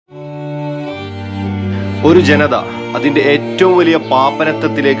ഒരു ജനത അതിൻ്റെ ഏറ്റവും വലിയ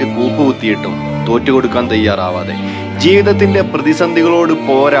പാപ്പനത്വത്തിലേക്ക് കൂപ്പുകുത്തിയിട്ടും തോറ്റുകൊടുക്കാൻ തയ്യാറാവാതെ ജീവിതത്തിൻ്റെ പ്രതിസന്ധികളോട്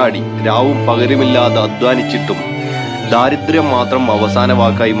പോരാടി രാവും പകലുമില്ലാതെ അധ്വാനിച്ചിട്ടും ദാരിദ്ര്യം മാത്രം അവസാന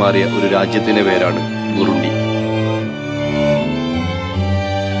വാക്കായി മാറിയ ഒരു രാജ്യത്തിൻ്റെ പേരാണ് ബുറുണ്ടി.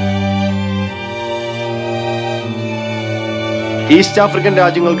 ഈസ്റ്റ് ആഫ്രിക്കൻ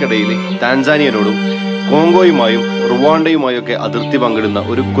രാജ്യങ്ങൾക്കിടയിൽ താൻസാനിയയോടും കോങ്കോയുമായും റുവാണ്ടയുമായൊക്കെ അതിർത്തി പങ്കിടുന്ന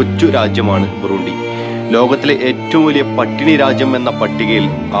ഒരു കൊച്ചു രാജ്യമാണ് ബുറുണ്ടി. ലോകത്തിലെ ഏറ്റവും വലിയ പട്ടിണി രാജ്യം എന്ന പട്ടികയിൽ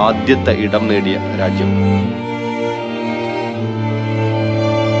ആദ്യത്തെ ഇടം നേടിയ രാജ്യം.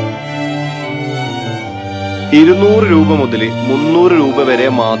 $200 മുതൽ $300 വരെ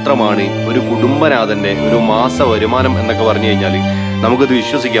മാത്രമാണ് ഒരു കുടുംബനാഥന്റെ ഒരു മാസ വരുമാനം എന്നൊക്കെ പറഞ്ഞു കഴിഞ്ഞാൽ നമുക്കത്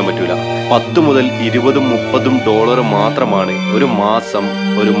വിശ്വസിക്കാൻ പറ്റൂല. 10 മുതൽ 20, 30 ഡോളർ മാത്രമാണ് ഒരു മാസം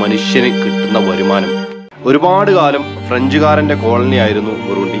ഒരു മനുഷ്യന് കിട്ടുന്ന വരുമാനം. ഒരുപാട് കാലം ഫ്രഞ്ചുകാരന്റെ കോളനി ആയിരുന്നു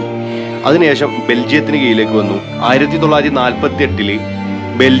ബുറുണ്ടി. അതിനുശേഷം ബെൽജിയത്തിന് കീഴിലേക്ക് വന്നു. 1948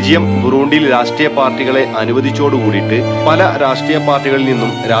 ബെൽജിയം ബുറുണ്ടിയിൽ രാഷ്ട്രീയ പാർട്ടികളെ അനുവദിച്ചോട് കൂടിയിട്ട് പല രാഷ്ട്രീയ പാർട്ടികളിൽ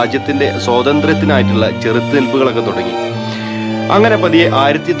നിന്നും രാജ്യത്തിന്റെ സ്വാതന്ത്ര്യത്തിനായിട്ടുള്ള ചെറുത്തുനിൽപ്പുകളൊക്കെ തുടങ്ങി. അങ്ങനെ പതിയെ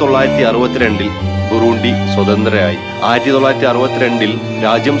 1962 ബുറുണ്ടി സ്വതന്ത്രരായി. 1962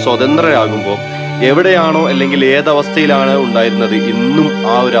 രാജ്യം സ്വതന്ത്രരാകുമ്പോൾ എവിടെയാണോ അല്ലെങ്കിൽ ഏതവസ്ഥയിലാണ് ഉണ്ടായിരുന്നത് ഇന്നും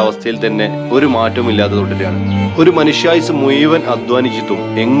ആ ഒരു അവസ്ഥയിൽ തന്നെ ഒരു മാറ്റമില്ലാതെ തുടരുകയാണ്. ഒരു മനുഷ്യായുസ് മുഴുവൻ അധ്വാനിച്ചിട്ടും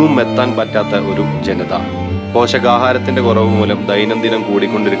എങ്ങും എത്താൻ പറ്റാത്ത ഒരു ജനത. പോഷകാഹാരത്തിന്റെ കുറവ് മൂലം ദൈനംദിനം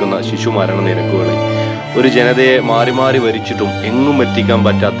കൂടിക്കൊണ്ടിരിക്കുന്ന ശിശുമരണ നിരക്കുകളെ ഒരു ജനതയെ മാറി മാറി ഭരിച്ചിട്ടും എങ്ങും എത്തിക്കാൻ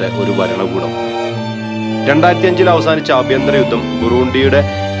പറ്റാത്ത ഒരു ഭരണകൂടം. 2005 അവസാനിച്ച ആഭ്യന്തര യുദ്ധം ബുറുണ്ടിയുടെ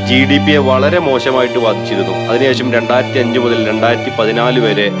GDPയെ വളരെ മോശമായിട്ട് ബാധിച്ചിരുന്നു. അതിനുശേഷം 2005 മുതൽ 2014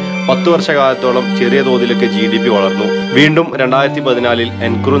 വരെ 10 വർഷകാലത്തോളം ചെറിയ തോതിലൊക്കെ GDP വളർന്നു. വീണ്ടും 2014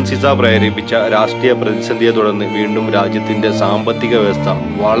 എൻകുറുൻസിസ പ്രേരിപ്പിച്ച രാഷ്ട്രീയ പ്രതിസന്ധിയെ തുടർന്ന് വീണ്ടും രാജ്യത്തിന്റെ സാമ്പത്തിക വ്യവസ്ഥ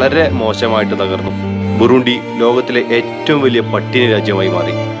വളരെ മോശമായിട്ട് തകർന്നു. ബുറുണ്ടി ലോകത്തിലെ ഏറ്റവും വലിയ പട്ടിണി രാജ്യമായി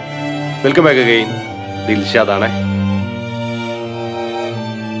മാറി. Welcome back again, ദിൽഷാദാണ്.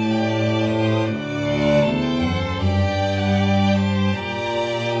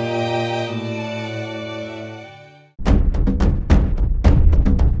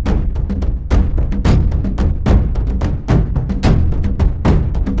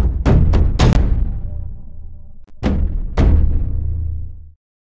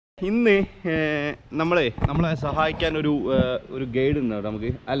 ഇന്ന് നമ്മളെ സഹായിക്കാൻ ഒരു ഗൈഡ് ഉണ്ട് നമുക്ക്,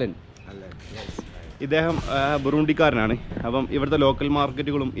 അലൻ. ഇദ്ദേഹം ബുറുണ്ടിക്കാരനാണ്. അപ്പം ഇവിടുത്തെ ലോക്കൽ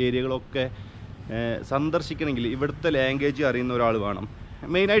മാർക്കറ്റുകളും ഏരിയകളൊക്കെ സന്ദർശിക്കണമെങ്കിൽ ഇവിടുത്തെ ലാംഗ്വേജ് അറിയുന്ന ഒരാൾ വേണം.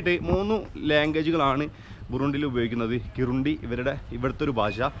 മെയിനായിട്ട് 3 ലാംഗ്വേജുകളാണ് ബുറുണ്ടിയിൽ ഉപയോഗിക്കുന്നത്. കിറുണ്ടി ഇവിടുത്തെ ഒരു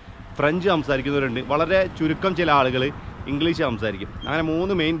ഭാഷ, ഫ്രഞ്ച് സംസാരിക്കുന്നവരുണ്ട്, വളരെ ചുരുക്കം ചില ആളുകൾ ഇംഗ്ലീഷ് സംസാരിക്കും. അങ്ങനെ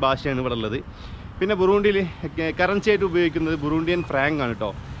 3 മെയിൻ ഭാഷയാണ് ഇവിടെ ഉള്ളത്. പിന്നെ ബുറുണ്ടിയിൽ കറൻസി ആയിട്ട് ഉപയോഗിക്കുന്നത് ബുറുണ്ടിയൻ ഫ്രാങ്ക് ആണ്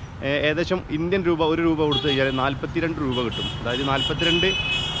കേട്ടോ. ഏകദേശം ഇന്ത്യൻ രൂപ 1 രൂപ കൊടുത്തു കഴിഞ്ഞാൽ 42 രൂപ കിട്ടും. അതായത് 42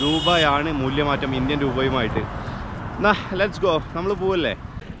 രൂപയാണ് മൂല്യമാറ്റം ഇന്ത്യൻ രൂപയുമായിട്ട്. എന്നാ ലെറ്റ്സ് ഗോ, നമ്മൾ പോവല്ലേ.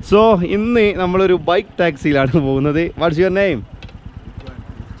 സോ ഇന്ന് നമ്മളൊരു ബൈക്ക് ടാക്സിയിലാണ് പോകുന്നത്. What's your name?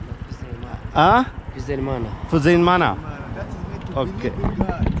 ഫുസൈൻമാന. Okay,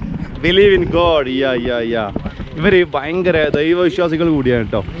 believe in God. യാ ഇവർ ഭയങ്കര ദൈവവിശ്വാസികൾ കൂടിയാണ്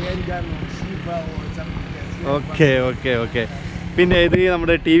കേട്ടോ. ഓക്കെ. പിന്നെ ഇത്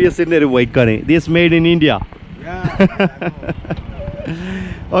നമ്മുടെ TVSന്റെ ഒരു ബൈക്കാണ്. This made in India.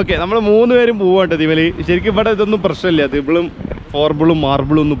 Okay, നമ്മൾ 3 പേരും പോവാട്ടോ ഇതിമേൽ. ശരിക്കും ഇവിടെ ഇതൊന്നും പ്രശ്നമില്ല. തിബിളും ഫോർബിളും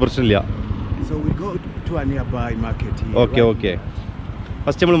മാർബിളും ഒന്നും പ്രശ്നമില്ല. ഓക്കെ.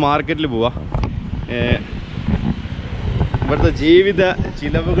 ഫസ്റ്റ് നമ്മൾ മാർക്കറ്റിൽ പോവാം. ഇവിടുത്തെ ജീവിത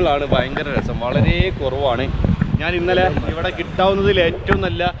ചിലവുകളാണ് ഭയങ്കര രസം, വളരെ കുറവാണ്. ഞാൻ ഇന്നലെ ഇവിടെ കിട്ടാവുന്നതിൽ ഏറ്റവും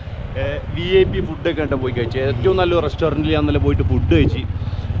നല്ല VIP ഫുഡൊക്കെ ഉണ്ട് പോയി കഴിച്ചു. ഏറ്റവും നല്ലൊരു റെസ്റ്റോറൻറ്റിൽ ഞാൻ ഇന്നലെ പോയിട്ട് ഫുഡ് കഴിച്ച്.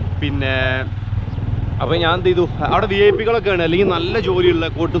 പിന്നെ അപ്പോൾ ഞാൻ എന്ത് ചെയ്തു, അവിടെ VIPകളൊക്കെയാണ്, അല്ലെങ്കിൽ നല്ല ജോലിയുള്ള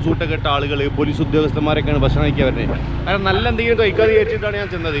കോട്ടും സൂട്ടൊക്കെ ഇട്ട ആളുകൾ, പോലീസ് ഉദ്യോഗസ്ഥന്മാരൊക്കെയാണ് ഭക്ഷണം കഴിക്കാൻ വരുന്നത്. കാരണം നല്ല എന്തെങ്കിലും കഴിക്കാതെ കഴിച്ചിട്ടാണ് ഞാൻ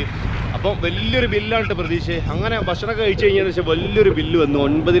ചെന്നത്. അപ്പം വലിയൊരു ബില്ലാണ് പ്രതീക്ഷ. അങ്ങനെ ഭക്ഷണമൊക്കെ കഴിച്ച് കഴിഞ്ഞതിന് ശേഷം വലിയൊരു ബില്ല് വന്നു,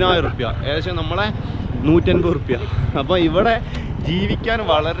 9,000 രൂപ, ഏകദേശം നമ്മളെ 150 രൂപ. അപ്പോൾ ഇവിടെ ജീവിക്കാൻ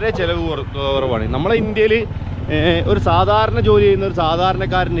വളരെ ചിലവ് കുറവാണ്. നമ്മളെ ഇന്ത്യയിൽ ഒരു സാധാരണ ജോലി ചെയ്യുന്ന ഒരു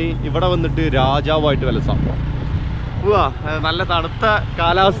സാധാരണക്കാരന് ഇവിടെ വന്നിട്ട് രാജാവായിട്ട് വിലസാം. നല്ല തണുത്ത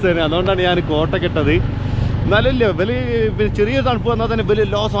കാലാവസ്ഥയാണ്, അതുകൊണ്ടാണ് ഞാൻ കോട്ടൊക്കെ ഇട്ടത്. എന്നാലും വലിയ ചെറിയ തണുപ്പ് വന്നാൽ തന്നെ വലിയ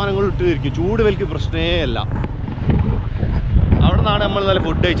എല്ലാ സാധനങ്ങളും ഇട്ട് ഇരിക്കും. ചൂട് വലിക്ക് പ്രശ്നമേ അല്ല. അവിടെ നിന്നാണ് നമ്മൾ നല്ല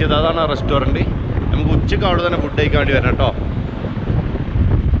ഫുഡ് കഴിച്ചത്. അതാണ് റെസ്റ്റോറൻറ്റ്. നമുക്ക് ഉച്ചയ്ക്ക് അവിടെ തന്നെ ഫുഡ് കഴിക്കാൻ വേണ്ടി വരണം കേട്ടോ.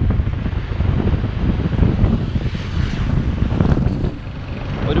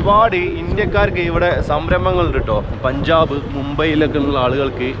 ഒരുപാട് ഇന്ത്യക്കാർക്ക് ഇവിടെ സംരംഭങ്ങളുണ്ട് കേട്ടോ. പഞ്ചാബ്, മുംബൈയിലൊക്കെ ഉള്ള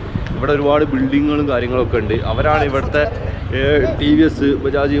ആളുകൾക്ക് ഇവിടെ ഒരുപാട് ബിൽഡിങ്ങുകളും കാര്യങ്ങളൊക്കെ ഉണ്ട്. അവരാണ് ഇവിടുത്തെ TVS,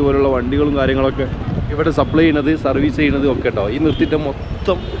 ബജാജ് പോലുള്ള വണ്ടികളും കാര്യങ്ങളൊക്കെ ഇവിടെ സപ്ലൈ ചെയ്യുന്നത് സർവീസ് ചെയ്യുന്നത് ഒക്കെ കേട്ടോ. ഈ നിർത്തിയിട്ട്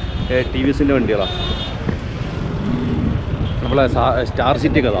മൊത്തം TVSൻ്റെ വണ്ടികളാണ്. നമ്മളെ സ്റ്റാർ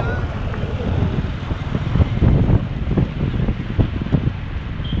സിറ്റി കഥ.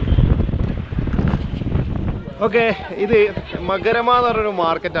 ഓക്കെ, ഇത് മകരമ എന്ന് പറഞ്ഞൊരു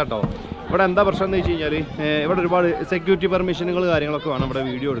മാർക്കറ്റാട്ടോ. ഇവിടെ എന്താ പ്രശ്നം എന്ന് വെച്ച് കഴിഞ്ഞാൽ ഇവിടെ ഒരുപാട് സെക്യൂരിറ്റി പെർമിഷനുകൾ കാര്യങ്ങളൊക്കെ വേണം ഇവിടെ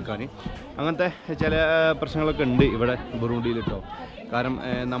വീഡിയോ എടുക്കാൻ. അങ്ങനത്തെ ചില പ്രശ്നങ്ങളൊക്കെ ഉണ്ട് ഇവിടെ ബുറൂണ്ടിയിൽ കേട്ടോ. കാരണം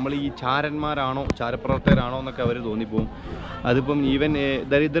നമ്മൾ ഈ ചാരന്മാരാണോ ചാരപ്രവർത്തകരാണോ എന്നൊക്കെ അവർ തോന്നിപ്പോവും. അതിപ്പം ഈവൻ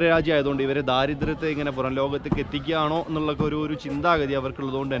ദരിദ്ര രാജ്യം ആയതുകൊണ്ട് ഇവരെ ദാരിദ്ര്യത്തെ ഇങ്ങനെ പുറം ലോകത്തേക്ക് എത്തിക്കുകയാണോ എന്നുള്ളൊക്കെ ഒരു ചിന്താഗതി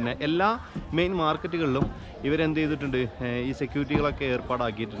അവർക്കുള്ളതുകൊണ്ട് തന്നെ എല്ലാ മെയിൻ മാർക്കറ്റുകളിലും ഇവരെന്ത് ചെയ്തിട്ടുണ്ട്, ഈ സെക്യൂരിറ്റികളൊക്കെ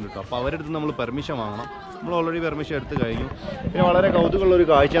ഏർപ്പാടാക്കിയിട്ടുണ്ട് കേട്ടോ. അപ്പോൾ അവരുടെ അടുത്ത് നമ്മൾ പെർമിഷൻ വാങ്ങണം. നമ്മൾ ഓൾറെഡി പെർമിഷൻ എടുത്ത് കഴിഞ്ഞു. പിന്നെ വളരെ കൗതുകമുള്ളൊരു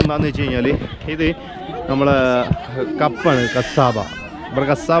കാഴ്ച എന്താണെന്ന് വെച്ച് കഴിഞ്ഞാൽ ഇത് നമ്മളെ കപ്പാണ്, കസാബ. ഇവിടെ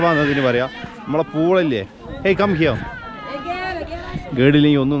കസാബ എന്നതിന് പറയാം. നമ്മളെ പൂളല്ലേ, ഹേയ് കം ഹിയർ.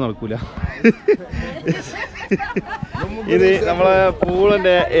 ഗേഡില്ലെങ്കിൽ ഒന്നും നടക്കൂല. ഇത് നമ്മളെ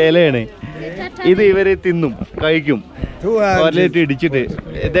പൂളൻ്റെ ഇലയാണ്. ഇത് ഇവര് തിന്നും കഴിക്കും ഇടിച്ചിട്ട്.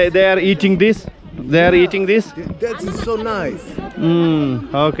 They are eating this. That is so nice.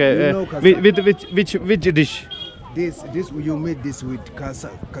 Okay. Which dish? This you made this with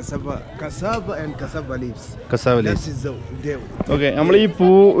cassava and cassava leaves. That is okay. നമ്മൾ ഈ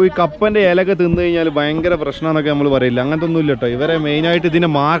കപ്പൻ്റെ ഇലയൊക്കെ തിന്നു കഴിഞ്ഞാൽ ഭയങ്കര പ്രശ്നമാണെന്നൊക്കെ നമ്മൾ പറയില്ല. അങ്ങനത്തെ ഒന്നും ഇല്ല കേട്ടോ. ഇവരെ മെയിനായിട്ട് ഇതിൻ്റെ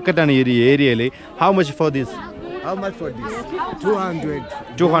മാർക്കറ്റാണ് ഈ ഒരു ഏരിയയിൽ. How much for this? 200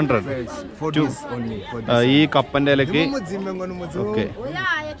 for this only. ഈ കപ്പൻ്റെ ഇലക്ക് ഓക്കെ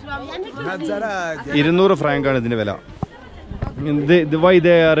 200 ഫ്രാങ്കാണ് ഇതിൻ്റെ വില. Why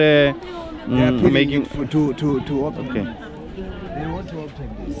they are making to open. Okay. They want to open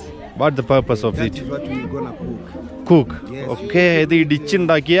this. What the purpose of it? That is what we gonna cook. Okay. ഇത്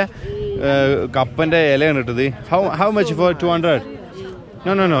ഇടിച്ചുണ്ടാക്കിയ കപ്പൻ്റെ ഇലയാണ് ഇട്ടത്. How much for 200?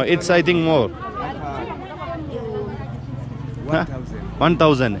 No. It's I think more.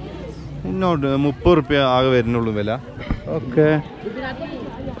 1000. ഇന്നോട്ട് 30 റുപ്യ ആകെ വരുന്നുള്ളൂ വില. Okay.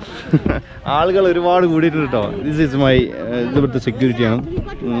 ആളുകൾ ഒരുപാട് കൂടിയിട്ടുണ്ട് കേട്ടോ. ദിസ് ഈസ് മൈ ഇവിടുത്തെ സെക്യൂരിറ്റിയാണ്.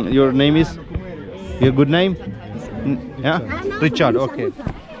 Your name is your good name Richard. Okay.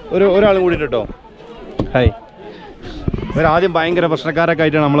 ഒരാളും കൂടിയിട്ട് കേട്ടോ. ഹായ്. ഇവരാദ്യം ഭയങ്കര പ്രശ്നക്കാരൊക്കെ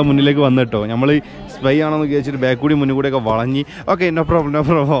ആയിട്ടാണ് നമ്മളെ മുന്നിലേക്ക് വന്നത് കേട്ടോ. നമ്മൾ സ്പൈ ആണെന്ന് വിചാരിച്ചിട്ട് ബാക്ക് കൂടി മുന്നിൽ കൂടെയൊക്കെ വളഞ്ഞ് ഓക്കെ നോ പ്രോബ്ലം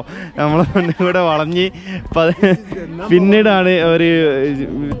നമ്മളെ മുന്നിൽ കൂടെ വളഞ്ഞ് പിന്നീടാണ് അവർ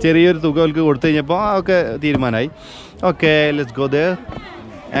ചെറിയൊരു തുക അവർക്ക് കൊടുത്തു കഴിഞ്ഞപ്പോൾ ഒക്കെ തീരുമാനമായി. Okay, let's go there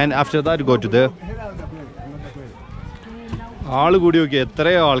and after that go to there. ആള് കൂടി നോക്കി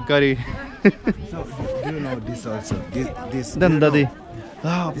എത്രയോ ആൾക്കാർ. ഇതെന്താ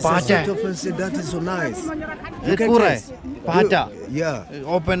That is so nice. Pata. Yeah.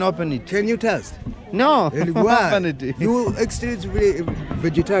 Open it. Can you test? No. Open it. You extremely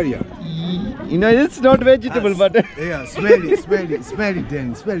vegetarian. You know it's not vegetable, but yeah, smell it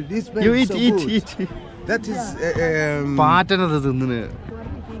then. Smell this. You so eat. That is Pata na thunnu.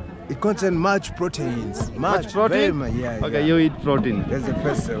 It contains much proteins. Much protein? Yeah. Okay, you eat protein. That's the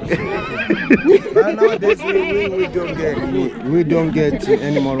first thing. But nowadays we don't get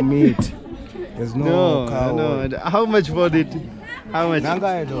any more meat. There's no cow. No. How much for it? How much? 200.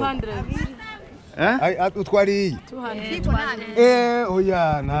 Huh? I at 200. 200. Oh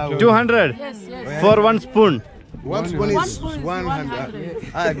yeah, now 200? Yes. For one spoon. One spoon is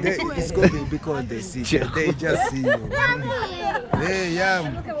 100. It's good because they see. They just see you. Hey, yeah.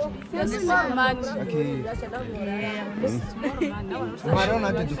 This is more money. Okay. This is more money. I don't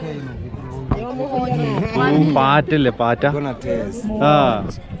have to pay you. പാറ്റല്ലേ പാറ്റ. Gonna taste. ആ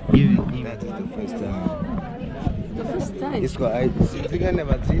That is the first time. The first time. It's got I think I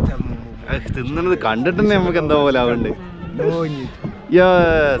never see them. തിന്നണത് കണ്ടിട്ട് തന്നെ നമുക്ക് എന്താ പോലെ ആവുന്നുണ്ട്. No need.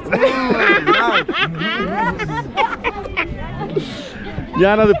 Yes.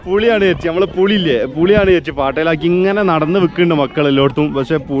 ഞാനത് പുളിയാണ് ചേച്ചി. നമ്മളെ പുളിയാണ് ചേച്ചി പാട്ടയിലാക്കി ഇങ്ങനെ നടന്ന് വിൽക്കുന്നുണ്ട് മക്കളെല്ലായിടത്തും.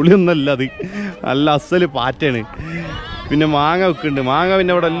 പക്ഷെ പുളിയൊന്നല്ല, അത് നല്ല അസല് പാറ്റയാണ്. പിന്നെ മാങ്ങ വെക്കുന്നുണ്ട്. മാങ്ങ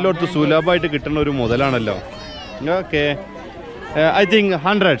പിന്നെ ഇവിടെ എല്ലായിടത്തും സുലഭമായിട്ട് കിട്ടുന്ന ഒരു മുതലാണല്ലോ. Okay, I think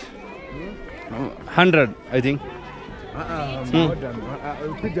 100 I think.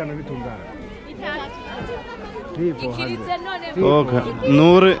 Okay,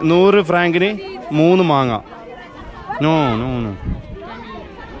 100 ഫ്രാങ്കിന് 3 മാങ്ങ. നോ.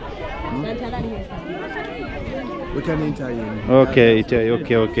 ഓക്കെ.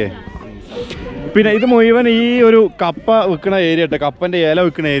 പിന്നെ ഇത് മുഴുവൻ ഈ ഒരു കപ്പ വിൽക്കുന്ന ഏരിയ കേട്ടോ. കപ്പൻ്റെ ഇല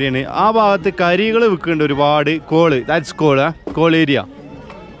വിൽക്കുന്ന ഏരിയയാണ്. ആ ഭാഗത്ത് കരികൾ വിൽക്കുന്നുണ്ട് ഒരുപാട്. That's call area.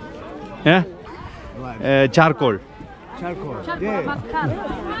 Charcoal charcoal.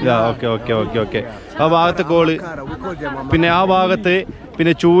 Okay ആ ഭാഗത്ത് കോള് We call them പിന്നെ ആ ഭാഗത്ത്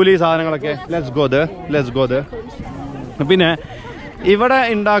പിന്നെ ചൂലി സാധനങ്ങളൊക്കെ ലെറ്റ്സ് ഗോ ദ പിന്നെ ഇവിടെ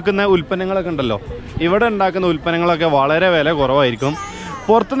ഉണ്ടാക്കുന്ന ഉൽപ്പന്നങ്ങളൊക്കെ ഉണ്ടല്ലോ ഇവിടെ ഉണ്ടാക്കുന്ന ഉൽപ്പന്നങ്ങളൊക്കെ വളരെ വില കുറവായിരിക്കും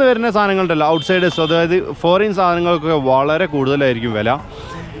പുറത്തുനിന്ന് വരുന്ന സാധനങ്ങളുണ്ടല്ലോ ഔട്ട്സൈഡേഴ്സ് അതായത് ഫോറിൻ സാധനങ്ങൾക്കൊക്കെ വളരെ കൂടുതലായിരിക്കും വില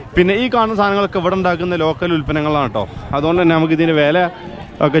പിന്നെ ഈ കാണുന്ന സാധനങ്ങളൊക്കെ ഇവിടെ ഉണ്ടാക്കുന്ന ലോക്കൽ ഉൽപ്പന്നങ്ങളാണ് കേട്ടോ അതുകൊണ്ട് തന്നെ നമുക്ക് ഇതിൻ്റെ വില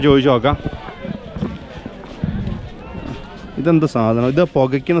ഒക്കെ ചോദിച്ചു നോക്കാം ഇതെന്ത് സാധനം ഇത്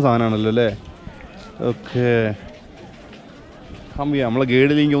പുകയ്ക്കുന്ന സാധനമാണല്ലോ അല്ലേ ഓക്കെ നമ്മളെ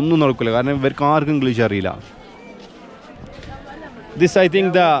ഗൈഡിലേക്ക് ഒന്നും നടക്കില്ല കാരണം ഇവർക്ക് ആർക്കും ഇംഗ്ലീഷ് അറിയില്ല this I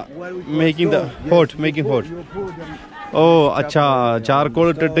think the making hot ഓ അച്ഛാ ചാർക്കോൾ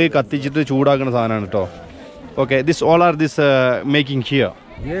ഇട്ടിട്ട് കത്തിച്ചിട്ട് ചൂടാക്കുന്ന സാധനമാണ് കേട്ടോ okay this all are this making here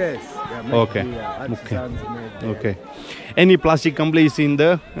Yes. Okay. Okay. Any plastic companies in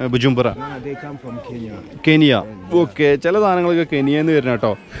the Bujumbura? No, they come from Kenya. Kenya. Okay. ചില സാധനങ്ങളൊക്കെ കെനിയന്ന് വരുന്ന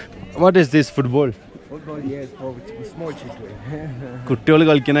കേട്ടോ what is this football Football, yes, for small children. കുട്ടികൾ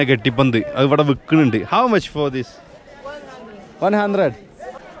കളിക്കുന്ന കെട്ടിപ്പന്ത് അത് ഇവിടെ വിൽക്കുന്നുണ്ട് how much for this 100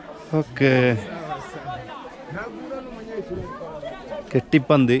 okay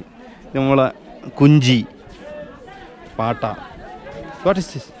കെട്ടിപ്പന്ത് നമ്മളെ കുഞ്ചി പാട്ട what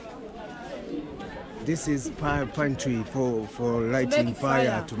is this This is pine tree for lighting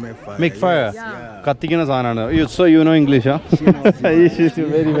fire to make fire. Make fire. Yes, yeah. കത്തിക്കുന്ന സാധനമാണ് you know English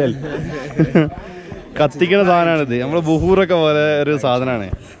very well കത്തിക്കുന്ന സാധനമാണിത് നമ്മളെ ബുഹൂറൊക്കെ പോലെ ഒരു സാധനമാണ്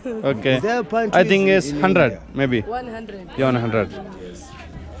okay I think is 100 maybe 100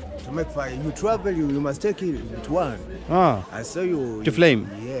 To make fire, you travel, you must take it to one. I saw you to flame.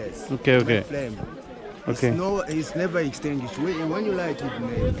 Yes. Okay. Flame. Okay. It's never extinguished. When you light it,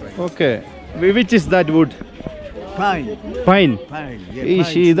 it okay which is that wood pine.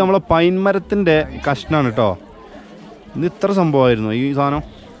 Yeah, ഇത് നമ്മളെ pine മരത്തിന്റെ കഷ്ണാണ് കേട്ടോ ഇത് ഇത്ര സംഭവമായിരുന്നു ഈ സാധനം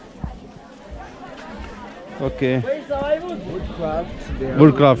okay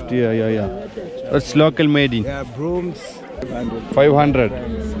woodcraft yeah it's local made in Brooms 500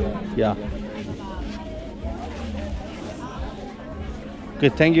 yeah okay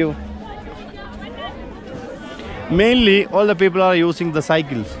thank you mainly all the people are using the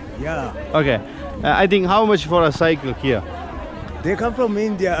cycles yeah okay I think how much for a cycle here they come from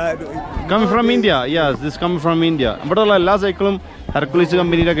India coming from India yes this coming from India ഇവിടെയുള്ള എല്ലാ സൈക്കിളും Hercules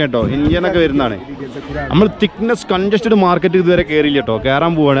കമ്പനിയിലൊക്കെ കേട്ടോ ഇന്ത്യനൊക്കെ വരുന്നതാണ് നമ്മൾ thickness congested market ഇതുവരെ കയറിയില്ല കേട്ടോ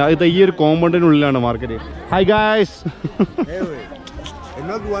കയറാൻ പോവാണ് അത് ഈ ഒരു കോമ്പൗണ്ടിനുള്ളിലാണ് market hi guys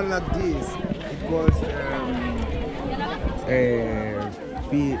another one like this it costs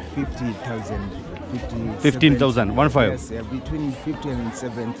 15,000 15 yes between 50 and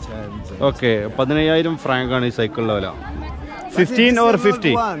 7,000 okay 15,000 franc ആണ് ഈ സൈക്കിളിന്റെ വില 15 or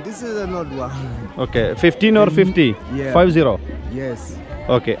 50 this is another one okay 15 or 50 yeah. 50 yes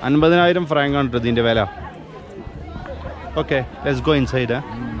okay 50,000 franc ആണ് ഇതിന്റെ വില okay let's go inside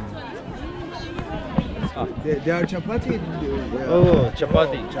they are chapati oh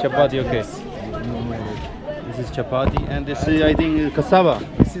chapati okay this is chapati and this is I think cassava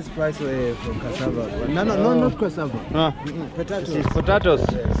this is rice from cassava no not cassava potatoes this is potatoes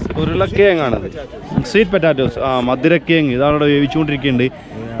ഉരുളക്കിഴങ്ങാണത് sweet potatoes മധുരക്കിഴങ്ങ് ഇതാണ് ഇവിടെ വേവിച്ചുകൊണ്ടിരിക്കുന്നുണ്ട്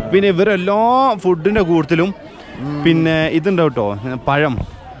പിന്നെ ഇവരെല്ലാ ഫുഡിൻ്റെ കൂട്ടത്തിലും പിന്നെ ഇതുണ്ടാവും കേട്ടോ പഴം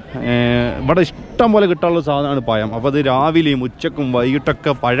ഇവിടെ ഇഷ്ടം പോലെ കിട്ടാനുള്ള സാധനമാണ് പഴം അപ്പോൾ അത് രാവിലെയും ഉച്ചക്കും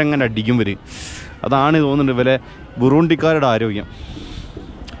വൈകിട്ടൊക്കെ പഴം ഇങ്ങനെ അടിക്കും വരും അതാണ് തോന്നുന്നുണ്ട് ഇവരെ ബുറൂണ്ടിക്കാരുടെ ആരോഗ്യം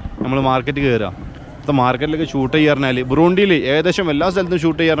നമ്മൾ മാർക്കറ്റ് കയറുക ഇപ്പോൾ മാർക്കറ്റിലൊക്കെ ഷൂട്ട് ചെയ്യാറിനാൽ ബുറൂണ്ടിയിൽ ഏകദേശം എല്ലാ സ്ഥലത്തും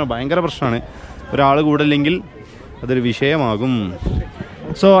ഷൂട്ട് ചെയ്യാറുണ്ട് ഭയങ്കര പ്രശ്നമാണ് ഒരാൾ കൂടില്ലെങ്കിൽ അതൊരു വിഷയമാകും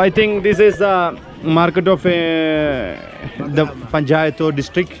so I think this is the market of the panchayat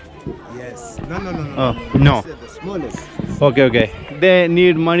district yes no no this is the smallest okay they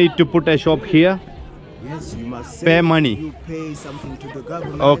need money to put a shop here yes you must pay money you pay something to the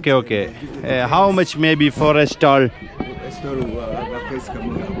government okay how much maybe for a stall story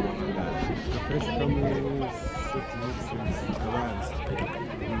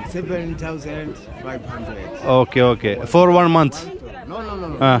 $7,500 okay for 1 month no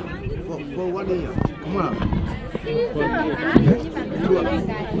for 1 year come on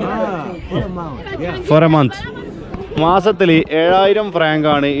for a month മാസത്തിൽ 7,000 Frank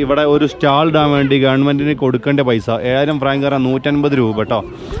ആണ് ഇവിടെ ഒരു stall ഇടാൻ വേണ്ടി ഗവൺമെൻറ്റിന് കൊടുക്കേണ്ട പൈസ 7,000 Frank പറഞ്ഞാൽ 150 രൂപ കേട്ടോ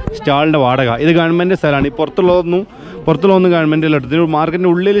സ്റ്റാളിൻ്റെ വാടക ഇത് ഗവൺമെൻറ് സ്ഥലമാണ് ഈ പുറത്തുള്ളതൊന്നും ഗവൺമെൻറ്റിൽ എടുത്ത്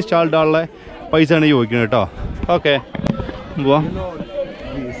മാർക്കറ്റിൻ്റെ ഉള്ളിൽ സ്റ്റാൾ ഇടാനുള്ള പൈസയാണ് ചോദിക്കുന്നത് കേട്ടോ ഓക്കെ പോവാ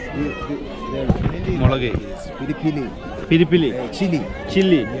മുളക് പിരിപ്പിലി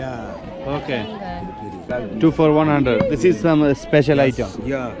chilli okay 2 for 100 this is some special item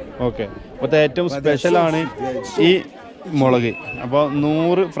yeah okay അപ്പോൾ ഏറ്റവും സ്പെഷ്യലാണ് ഈ മുളക്. അപ്പോൾ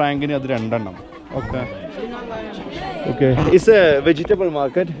 100 ഫ്രാങ്കിന് അത് 2 എണ്ണം. Okay okay. It's A vegetable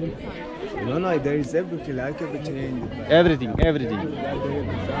market. No, there is everything, like everything. Everything.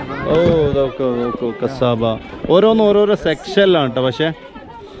 കസാബ. ഓരോരോ സെക്ഷനിലാണ് കേട്ടോ. പക്ഷേ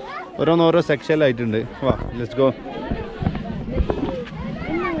ഓരോ സെക്ഷനിലായിട്ടുണ്ട്. വാ, let's go.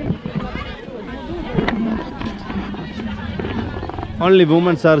 Only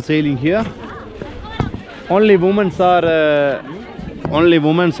women are selling here. Only women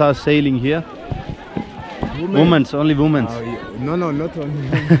are selling here. Only women. No, not only.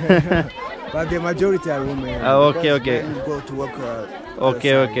 But the majority are women. Okay. Men go to work.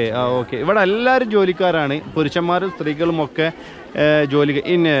 Okay. ഇവിടെ എല്ലാവരും ജോലിക്കാരാണ്. പുരുഷന്മാരും സ്ത്രീകളും ഒക്കെ ജോലി.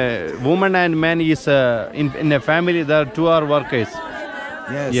 In women and men is in a family there are 2 are workers.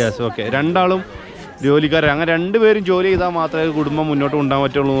 Yes. Okay. രണ്ടാളും ജോലിക്കാർ. അങ്ങനെ 2 പേരും ജോലി ചെയ്താൽ മാത്രമേ കുടുംബം മുന്നോട്ട് കൊണ്ടുപോകാൻ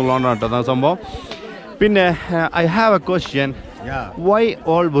പറ്റുള്ളൂ എന്നുള്ളതാണ് കേട്ടോ അതാണ് സംഭവം. പിന്നെ I have a question. Yeah. Why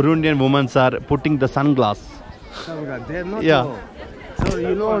all Burundian women are putting the sunglass? They're not. Yeah. All. So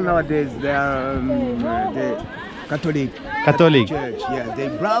you know nowadays they are the Catholic Church. Yeah, they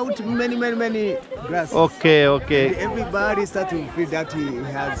brought many glasses. Okay. Everybody start to feel that he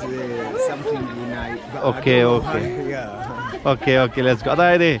has something in eye. Okay. Yeah. Let's go.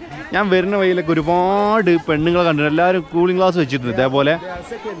 അതായത് ഞാൻ വരുന്ന വഴിയിലൊക്കെ ഒരുപാട് പെണ്ണുങ്ങളെ കണ്ടിട്ടുണ്ട്. എല്ലാവരും cooling glass വെച്ചിട്ടുണ്ട് ഇതേപോലെ. They are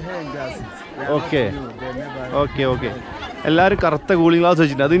second hand glasses. Okay. എല്ലാവരും കറുത്ത കൂളിംഗ് ഗ്ലാസ്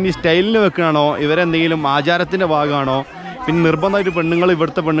വെച്ചിട്ടുണ്ട്. അത് ഇനി സ്റ്റൈലിന് വെക്കണോ ഇവരെന്തെങ്കിലും ആചാരത്തിൻ്റെ ഭാഗമാണോ? പിന്നെ നിർബന്ധമായിട്ട് പെണ്ണുങ്ങൾ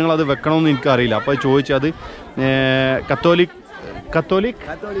ഇവിടുത്തെ പെണ്ണുങ്ങൾ അത് വെക്കണമെന്ന് എനിക്കറിയില്ല. അപ്പോൾ ചോദിച്ചത്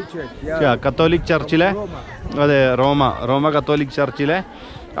കത്തോലിക് ചർച്ചിലെ അതെ റോമ കത്തോലിക് ചർച്ചിലെ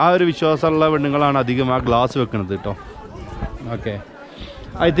ആ ഒരു വിശ്വാസമുള്ള പെണ്ണുങ്ങളാണ് അധികം ആ ഗ്ലാസ് വെക്കുന്നത് കേട്ടോ. Okay.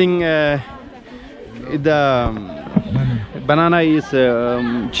 I think the banana is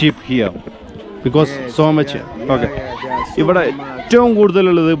cheap here because so much. Okay. ഇവിടെ ഏറ്റവും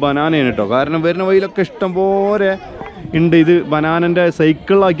കൂടുതലുള്ളത് ബനാനയാണ് കേട്ടോ. കാരണം വരുന്ന വഴിയിലൊക്കെ ഇഷ്ടം പോലെ ഉണ്ട്. ഇത് ബനാനൻ്റെ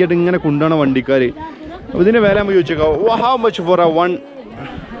സൈക്കിളിലാക്കിയിട്ട് ഇങ്ങനെ കൊണ്ടുപോകണം വണ്ടിക്കാർ. ഇതിൻ്റെ വില നമ്മൾ ചോദിച്ചേക്കാം. How much for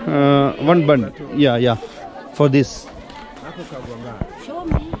one bun? Yeah. For this.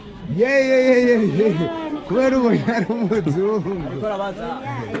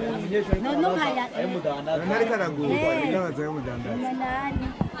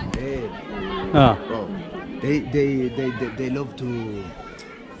 They love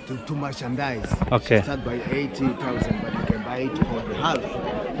to merchandise. Okay. Start by 80,000, but you can buy it for the half.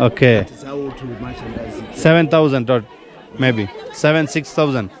 Okay. That is how to merchandise it. 7,000 or maybe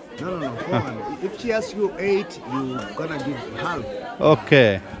 6,000. No. 400. If she asks you 8, you're gonna give half. Okay.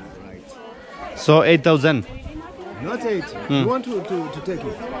 Right. So 8,000. Not 8. You want to take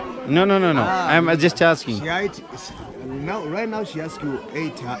it? No. I'm just asking. Right now she asks you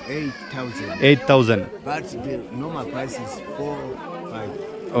 8,000. 8,000. But the normal price is 4-5.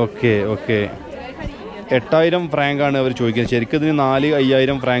 Okay. 8,000 ഫ്രാങ്കാണ് അവർ ചോദിക്കുന്നത്. ശരിക്കും ഇതിന്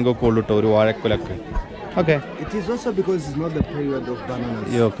 4,000-5,000 ഫ്രാങ്കൊക്കെ ഉള്ളൂ കേട്ടോ ഒരു വാഴക്കുലക്ക്. Okay. It is also because it's not the period of bananas.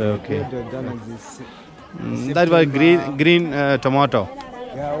 Okay. The bananas is That was green tomato.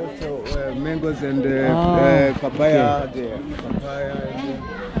 Yeah, also mangoes and papaya. Okay. The papaya.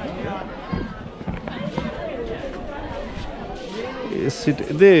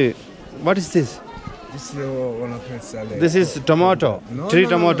 What is this? This is one of the salad. This is tomato. Tree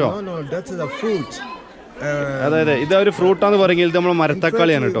tomato. No, that is a fruit. അതായത് ഇതൊരു ഫ്രൂട്ടാന്ന് പറയുമെങ്കിൽ ഇത് നമ്മൾ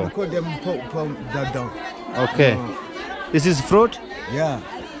മരത്തക്കാളിയാണ് കേട്ടോ. Okay. This is fruit? Yeah.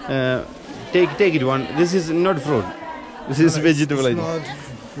 Take it one. This is not fruit. This is vegetable. It's not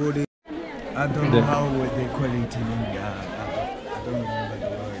food. I don't know how they call it in India. I don't remember the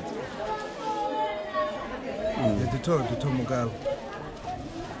word. The tomogal.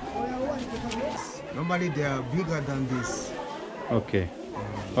 Normally they are bigger than this. Okay,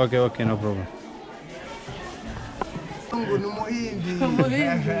 no problem.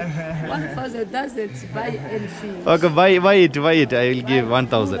 One person doesn't buy anything. Okay, buy it. I will give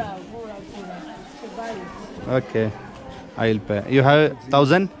 1,000. Okay, I will pay. You have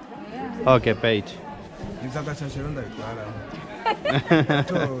 1,000? Okay, pay it.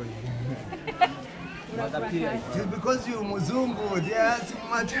 Just because you're Muzungu, there's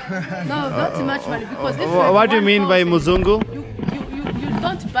much. No, not much money because What do you mean by Muzungu? You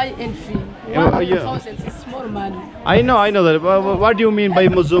don't buy anything. Yeah. 1,000 is small money. I know that. What do you mean by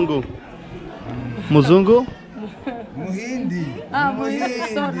Muzungu? Muzungu? Muhindi.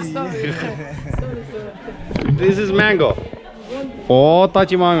 Sorry. This is mango.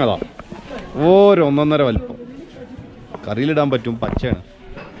 പോത്താച്ചി മാങ്ങതാ ഓരോ 1.5 വലിപ്പം കറിയിലിടാൻ പറ്റും പച്ചയാണ്.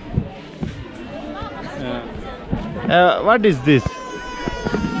 What is this?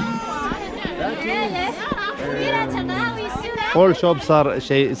 All shops are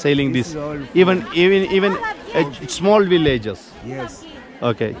selling this. Even small villages. Yes.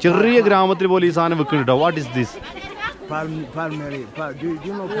 Okay. ചെറിയ ഗ്രാമത്തിൽ പോലും ഈ സാധനം വെക്കുന്നുണ്ടോ? What is this? Palm do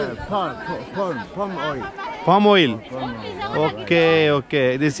you know palm oil? Palm oil. Palm oil. Okay.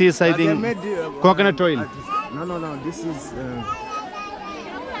 This is, I think, coconut oil. No. This is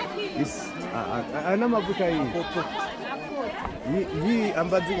this. Ana mafuta hii. Hii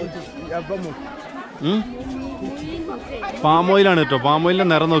ambazo abamo. Palm oil ആണ് കേട്ടോ. Palm oil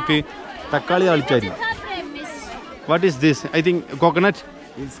നിറം നോക്കി തക്കാളി താളിച്ചാരി. What is this? I think coconut.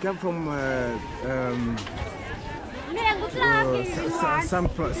 It's come from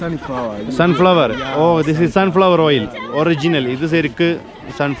sunflower. Oh, this is sunflower oil. Original. ഇത് ശരിക്ക്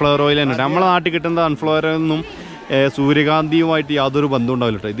sunflower oil ആണ്. നമ്മളെ നാട്ടിൽ കിട്ടുന്ന sunflower ഒന്നും സൂര്യകാന്തിയുമായിട്ട് യാതൊരു ബന്ധവും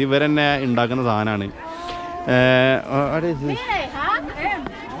ഉണ്ടാവില്ല കേട്ടോ. ഇത് ഇവർ തന്നെ ഉണ്ടാക്കുന്ന സാധനമാണ്.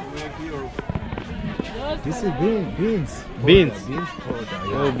 This is beans. Beans. Powder.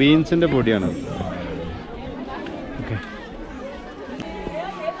 Oh, beansന്റെ പൊടിയാണ്. Okay.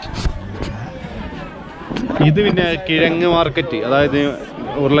 ഇത് പിന്നെ കിഴങ്ങ് മാർക്കറ്റ്, അതായത്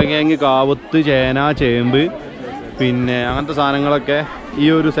ഉരുളക്കിഴങ്ങ്, കാവത്ത്, ചേന, ചേമ്പ്, പിന്നെ അങ്ങനത്തെ സാധനങ്ങളൊക്കെ ഈ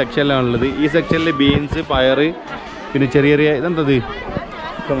ഒരു സെക്ഷനിലാണുള്ളത്. ഈ സെക്ഷനിൽ ബീൻസ്, പയറ്, പിന്നെ ചെറിയ ഇതെന്തത്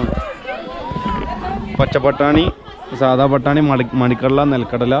പച്ചപ്പട്ടാണി, സാധാ പട്ടാണി, മണിക്കടല,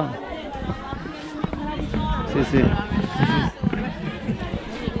 നെൽക്കടല.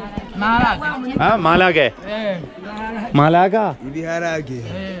 Malaga. Malaga.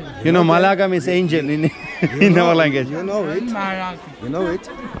 You know, Malaga means angel in our language. You know it? You know it?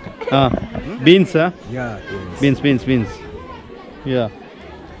 Beans, huh? Yeah. Beans. Yeah.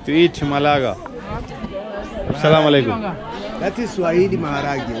 To eat Malaga. Assalamu alaikum. That is Swahili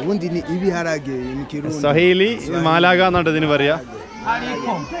maharage. Undi ni ibi harage in Kirundi. Swahili Malaga എന്നാണ് ഇതിന് പറയാ.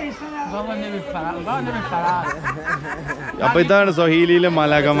 അപ്പൊ ഇതാണ് സ്വഹീലിയിലെ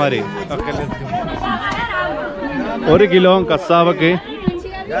മലാഗമാര്. 1 kilo കസാവക്ക്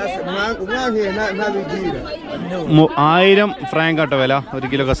 1000 Frank ആട്ടോ വില 1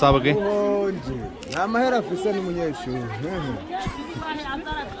 kilo കസാവക്ക്.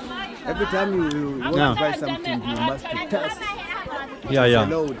 Every time you want to buy something, you must test. Yeah.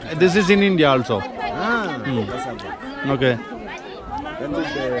 This is in India also. Okay. That is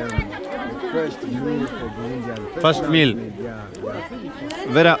the first meal for Burundi. First meal. Yeah.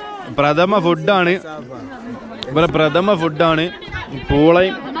 ഇവരെ പ്രഥമ ഫുഡാണ്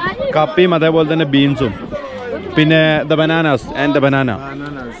പൂളയും കപ്പിയും അതേപോലെ തന്നെ ബീൻസും പിന്നെ the bananas and the banana.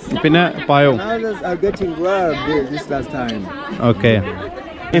 പിന്നെ പഴവും. Bananas are getting rare this last time. Okay.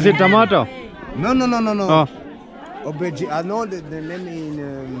 Is it tomato? No. Oh. Aubergine. I know the name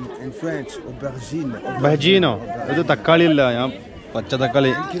in French. Aubergine. Aubergine. ഇത് തക്കാളി അല്ല, ഞാൻ പച്ച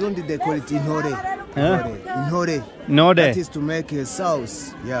തക്കാളി. In Kirundi they call it inhore. Inhore. Node. That is to make a sauce.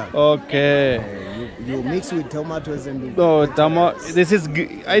 Yeah. Okay. You mix with tomatoes and. This is.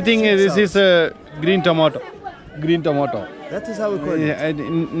 I think this is green tomato. Green tomato. That is how we call it.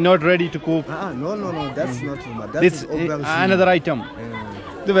 Not ready to cook. No. That's not tomato. That This is aubergine. another item.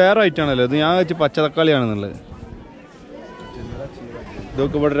 ഇത് വേറെ item ആണല്ലോ. ഇത് ഞാൻ വെച്ച് പച്ച തക്കാളിയാണെന്നുള്ളത്.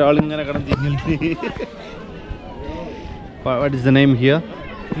 ഇതൊക്കെ ഇവിടെ ഒരാളിങ്ങനെ കിടന്ന്. What is the name here?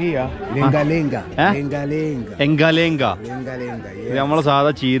 Here. Lenga. Engalenga. ഇത് നമ്മളെ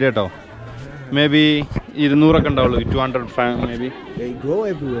സാധാ ചീര കേട്ടോ. മേ ബി 200 ഒക്കെ ഉണ്ടാവുള്ളൂ. 200 franc maybe. They grow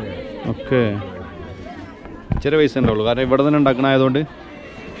everywhere. Okay. ചെറിയ പൈസ ഉണ്ടാവുള്ളൂ, കാരണം ഇവിടെ തന്നെ ഉണ്ടാക്കണായതുകൊണ്ട്.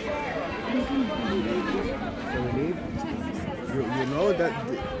 You know that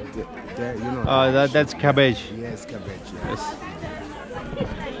That's cabbage. Yes, cabbage. Yes.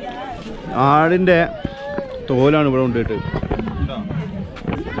 ആടിൻ്റെ തോലാണ് ഇവിടെ കൊണ്ടിട്ട്.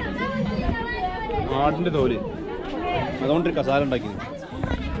 ആടിൻ്റെ തോല് അതുകൊണ്ടൊരു കസാല ഉണ്ടാക്കി.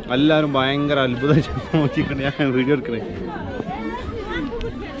 എല്ലാവരും ഭയങ്കര അത്ഭുതമായിട്ട് നോക്കിക്കണേ, ഞാൻ വീഡിയോ എടുക്കണേ.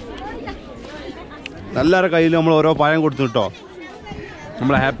 എല്ലാവരുടെ കയ്യിൽ നമ്മൾ ഓരോ പഴം കൊടുത്തു കേട്ടോ.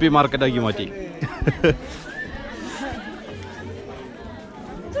 നമ്മളെ ഹാപ്പി മാർക്കറ്റാക്കി മാറ്റി.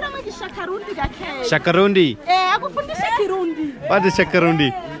 Shakarundi. What is Shakarundi?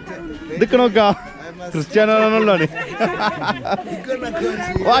 ഇതൊക്കെ നോക്കാ ക്രിസ്ത്യാനോ റൊണാൾഡോയാണ്.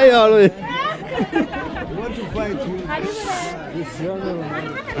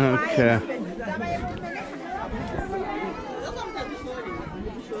 Okay.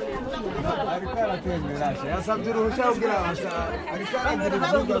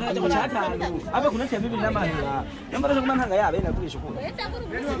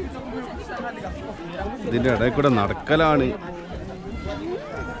 ഇതിന്റെ ഇടയിൽ കൂടെ നടക്കലാണ്.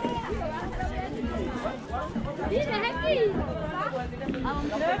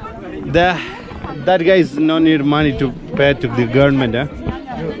 That guy is no need money to pay to the government.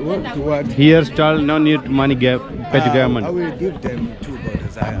 What? Here stall no need money pay to government. I will give them 2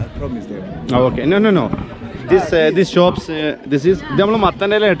 bottles. I promise them. Oh, okay. No. This shops this is നമ്മൾ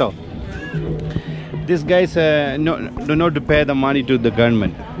മത്തൻ്റെ കേട്ടോ. These guys do not pay the money to the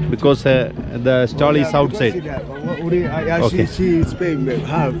government because the stall is outside. Okay. She is paying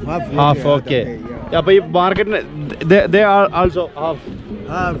half. Half, okay. Yeah, but if market they are also half.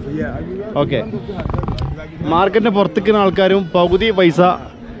 Half, yeah. Okay. മാർക്കറ്റിന് പുറത്തേക്കുന്ന ആൾക്കാരും പകുതി പൈസ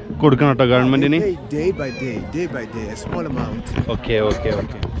കൊടുക്കണം കേട്ടോ ഗവൺമെന്റിന്. Day by day, a small amount. Okay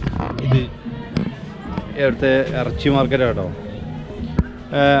ഇത് ഇവിടുത്തെ ഇറച്ചി market കേട്ടോ.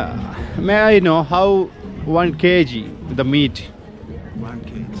 May I know how 1 kg the meat? 1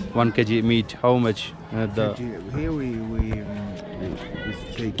 kg. 1 kg meat, how much? Here we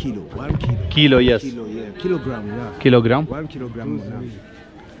say kilo. 1 kilo. Kilo, yes. Kilo, yeah. Kilogram, yeah. Kilogram? 1 kilogram.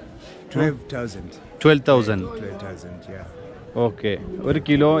 12,000. 12,000. 12,000, yeah. Okay. 1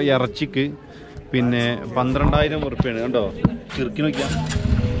 kilo ഇറച്ചിക്ക് പിന്നെ 12,000 ഉറുപ്പിയാണ് കേട്ടോ. ചിറുക്കി നോക്കിയാൽ.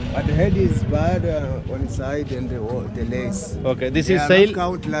 But the head is bad on the side and the legs. Okay, this is sale.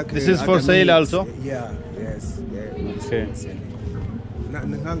 Like this is for sale also. Yeah, yes. Okay.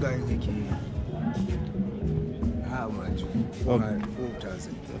 How much?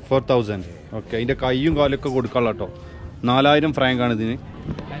 4,000. 4,000. Okay. അതിൻ്റെ കയ്യും കാലൊക്കെ കൊടുക്കാനുള്ള കേട്ടോ. 4,000 ഫ്രാങ്കാണ് ഇതിന്.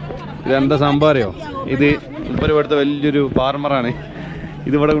 ഇതെന്താ സംഭവം അറിയോ? ഇത് ഇവിടുത്തെ വലിയൊരു ഫാർമറാണ്.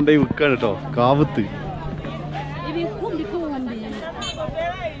 ഇതിവിടെ കൊണ്ടുപോയി വിൽക്കുകയാണ് കേട്ടോ. കാവത്ത്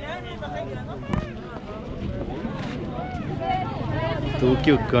തൂക്കി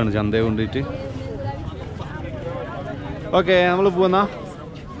വെക്കുകയാണ് ചന്തയെ കൊണ്ടിട്ട്. ഓക്കെ, നമ്മൾ പോകുന്ന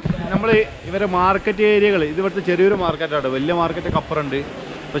നമ്മൾ ഇവരെ മാർക്കറ്റ് ഏരിയകൾ ഇത് ഇവിടുത്തെ ചെറിയൊരു മാർക്കറ്റാണ്. വലിയ മാർക്കറ്റൊക്കെ അപ്പുറമുണ്ട്.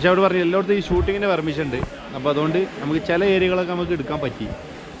 പക്ഷേ അവിടെ പറഞ്ഞു എല്ലായിടത്തും ഈ ഷൂട്ടിങ്ങിൻ്റെ പെർമിഷൻ ഉണ്ട്. അപ്പോൾ അതുകൊണ്ട് നമുക്ക് ചില ഏരിയകളൊക്കെ നമുക്ക് എടുക്കാൻ പറ്റി.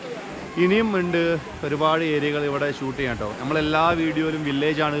 ഇനിയും ഉണ്ട് ഒരുപാട് ഏരിയകൾ ഇവിടെ ഷൂട്ട് ചെയ്യാം കേട്ടോ. നമ്മളെല്ലാ വീഡിയോയിലും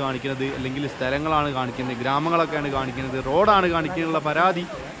വില്ലേജാണ് കാണിക്കുന്നത്, അല്ലെങ്കിൽ സ്ഥലങ്ങളാണ് കാണിക്കുന്നത്, ഗ്രാമങ്ങളൊക്കെയാണ് കാണിക്കുന്നത്, റോഡാണ് കാണിക്കാനുള്ള പരാതി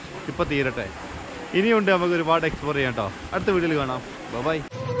ഇപ്പോൾ തീരട്ടെ. ഇനിയുണ്ട് നമുക്ക് ഒരുപാട് എക്സ്പ്ലോർ ചെയ്യാം കേട്ടോ. അടുത്ത വീഡിയോയിൽ കാണാം. ബൈ.